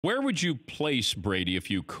Where would you place Brady if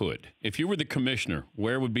you could? If you were the commissioner,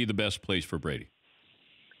 where would be the best place for Brady?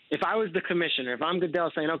 If I was the commissioner, if I'm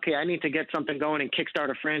Goodell saying, okay, I need to get something going and kickstart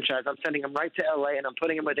a franchise, I'm sending him right to L.A. and I'm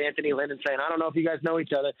putting him with Anthony Lynn and saying, I don't know if you guys know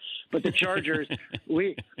each other, but the Chargers,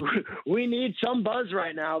 we need some buzz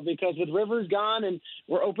right now because with Rivers gone and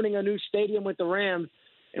we're opening a new stadium with the Rams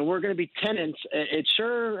and we're going to be tenants, it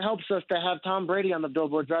sure helps us to have Tom Brady on the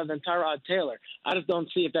billboard rather than Tyrod Taylor. I just don't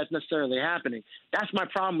see if that's necessarily happening. That's my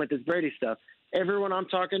problem with this Brady stuff. Everyone I'm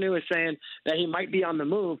talking to is saying that he might be on the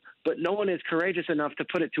move, but no one is courageous enough to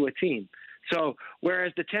put it to a team. So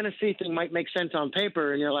whereas the Tennessee thing might make sense on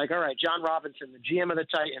paper, and you're like, all right, John Robinson, the GM of the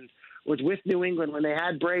Titans, was with New England when they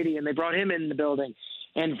had Brady and they brought him in the building,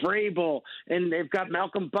 and Vrabel, and they've got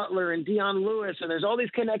Malcolm Butler and Deion Lewis, and there's all these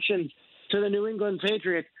connections to the New England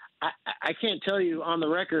Patriots. I can't tell you on the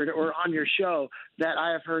record or on your show that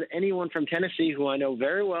I have heard anyone from Tennessee, who I know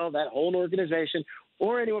very well, that whole organization,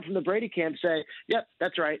 or anyone from the Brady camp say, yep,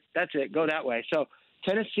 that's right, that's it, go that way. So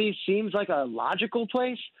Tennessee seems like a logical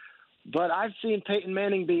place, but I've seen Peyton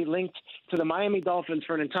Manning be linked to the Miami Dolphins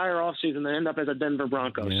for an entire offseason and end up as a Denver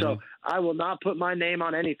Bronco. Yeah. So I will not put my name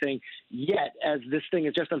on anything yet as this thing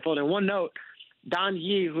is just unfolding. One note, Don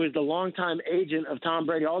Yee, who is the longtime agent of Tom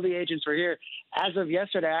Brady, all the agents were here. As of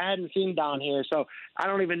yesterday, I hadn't seen Don here, so I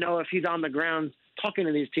don't even know if he's on the ground talking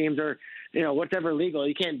to these teams or, whatever legal.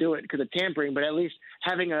 You can't do it because of tampering, but at least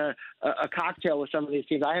having a cocktail with some of these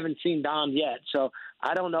teams. I haven't seen Don yet, so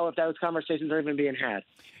I don't know if those conversations are even being had.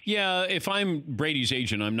 Yeah, if I'm Brady's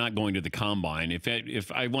agent, I'm not going to the combine.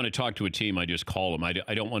 If I want to talk to a team, I just call them. I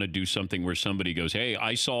don't want to do something where somebody goes, hey,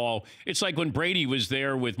 I saw – it's like when Brady was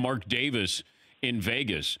there with Mark Davis in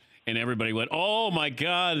Vegas, and everybody went, oh, my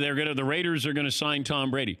God, the Raiders are going to sign Tom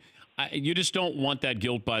Brady. You just don't want that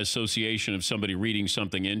guilt by association of somebody reading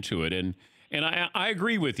something into it. And I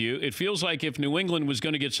agree with you. It feels like if New England was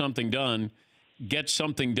going to get something done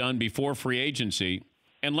before free agency,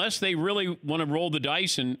 unless they really want to roll the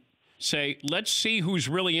dice and say, let's see who's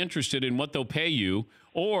really interested in what they'll pay you,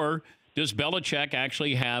 or does Belichick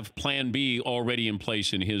actually have plan B already in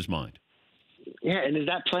place in his mind? Yeah, and is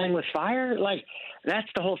that playing with fire? Like, that's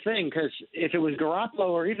the whole thing, because if it was Garoppolo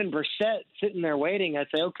or even Brissett sitting there waiting, I'd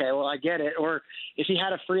say, okay, well, I get it. Or if he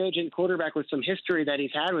had a free agent quarterback with some history that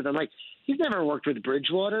he's had with him, like, he's never worked with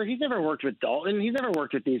Bridgewater. He's never worked with Dalton. He's never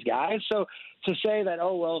worked with these guys. So to say that,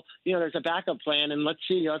 oh, well, there's a backup plan and let's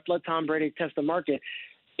let Tom Brady test the market.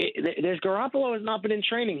 There's Garoppolo has not been in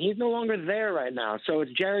training. He's no longer there right now. So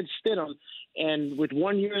it's Jared Stidham. And with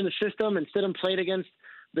 1 year in the system, and Stidham played against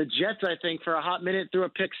the Jets, I think, for a hot minute, threw a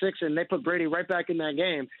pick six, and they put Brady right back in that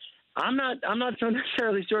game. I'm not so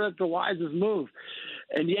necessarily sure that's the wisest move.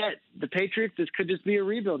 And yet, the Patriots, this could just be a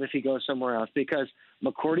rebuild if he goes somewhere else, because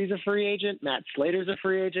McCourty's a free agent, Matt Slater's a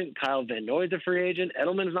free agent, Kyle Van Noy's a free agent,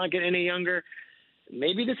 Edelman's not getting any younger.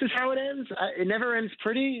 Maybe this is how it ends. It never ends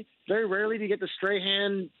pretty. Very rarely do you get the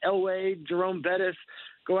Strahan, Elway, Jerome Bettis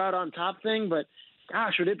go out on top thing, but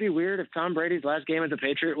gosh, would it be weird if Tom Brady's last game as a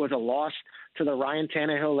Patriot was a loss to the Ryan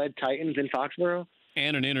Tannehill-led Titans in Foxborough?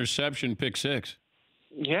 And an interception, pick six.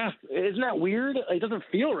 Yeah. Isn't that weird? It doesn't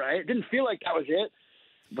feel right. It didn't feel like that was it.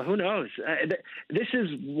 But who knows? This is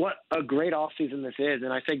what a great offseason this is.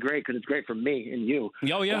 And I say great because it's great for me and you.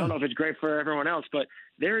 Oh, yeah. I don't know if it's great for everyone else, but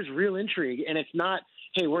there is real intrigue. And it's not,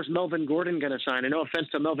 hey, where's Melvin Gordon going to sign? And no offense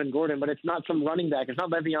to Melvin Gordon, but it's not some running back. It's not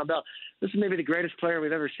Le'Veon Bell. This is maybe the greatest player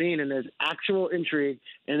we've ever seen, and there's actual intrigue,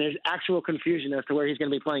 and there's actual confusion as to where he's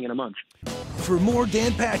going to be playing in a month. For more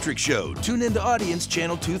Dan Patrick Show, tune into Audience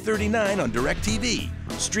Channel 239 on DirecTV.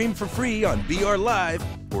 Stream for free on BR Live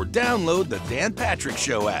or download the Dan Patrick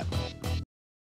Show app.